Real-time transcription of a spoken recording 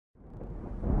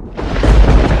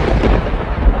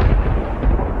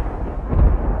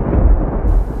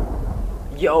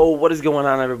Yo, what is going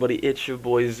on, everybody? It's your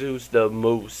boy Zeus the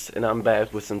Moose, and I'm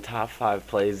back with some top 5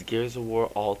 plays, Gears of War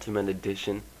Ultimate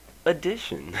Edition.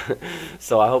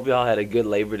 So I hope y'all had a good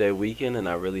Labor Day weekend, and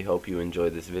I really hope you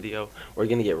enjoyed this video. We're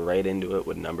gonna get right into it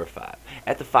with number 5.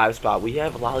 At the 5 spot, we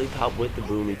have Lollipop with the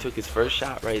boom. He took his first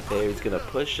shot right there. He's gonna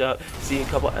push up, see a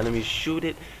couple enemies, shoot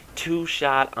it,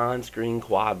 2-shot on-screen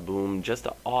quad boom. Just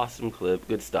an awesome clip.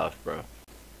 Good stuff, bro.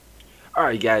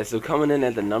 Alright guys, so coming in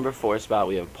at the number 4 spot,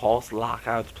 we have Pulse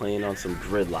Lockouts playing on some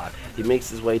Gridlock. He makes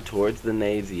his way towards the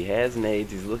nades, he has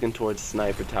nades, he's looking towards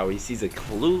Sniper Tower, he sees a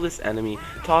clueless enemy,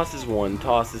 tosses 1,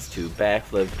 tosses 2,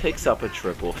 backflip, picks up a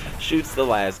triple, shoots the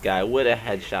last guy with a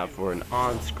headshot for an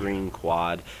on-screen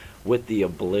quad with the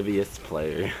oblivious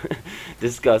player.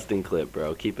 Disgusting clip,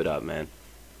 bro. Keep it up, man.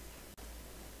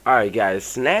 Alright guys,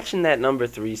 snatching that number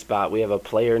 3 spot, we have a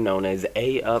player known as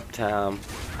A-Up Tom.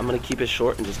 I'm going to keep it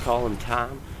short and just call him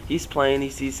Tom. He's playing, he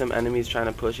sees some enemies trying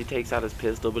to push, he takes out his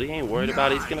pistol, but he ain't worried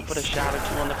about it. He's going to put a shot or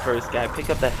 2 on the first guy,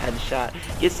 pick up the headshot,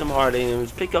 get some hard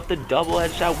aims, pick up the double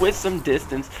headshot with some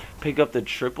distance, pick up the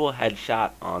triple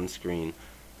headshot on screen.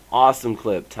 Awesome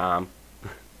clip, Tom.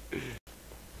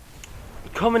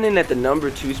 Coming in at the number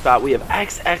 2 spot, we have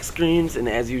XX Screams, and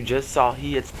as you just saw,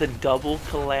 he hits the double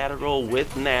collateral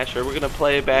with Nasher. We're going to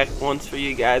play it back once for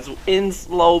you guys in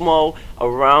slow-mo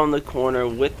around the corner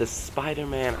with the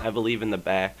Spider-Man, I believe, in the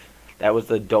back. That was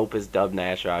the dopest dub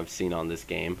Nasher I've seen on this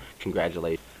game.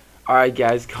 Congratulations. Alright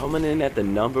guys, coming in at the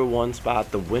number 1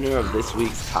 spot, the winner of this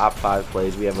week's top 5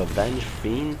 plays, we have Avenge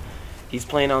Fiend. He's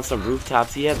playing on some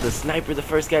rooftops. He has the sniper. The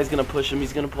first guy's going to push him.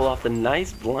 He's going to pull off the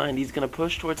nice blind. He's going to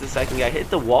push towards the second guy. Hit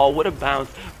the wall with a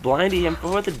bounce. Blindy him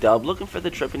for the dub. Looking for the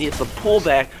trip. And he hits a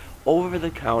pullback over the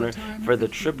counter for the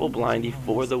triple blindy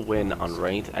for the win on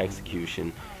ranked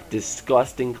execution.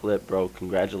 Disgusting clip, bro.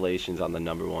 Congratulations on the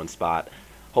number 1 spot.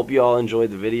 Hope you all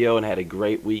enjoyed the video and had a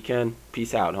great weekend.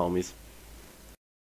 Peace out, homies.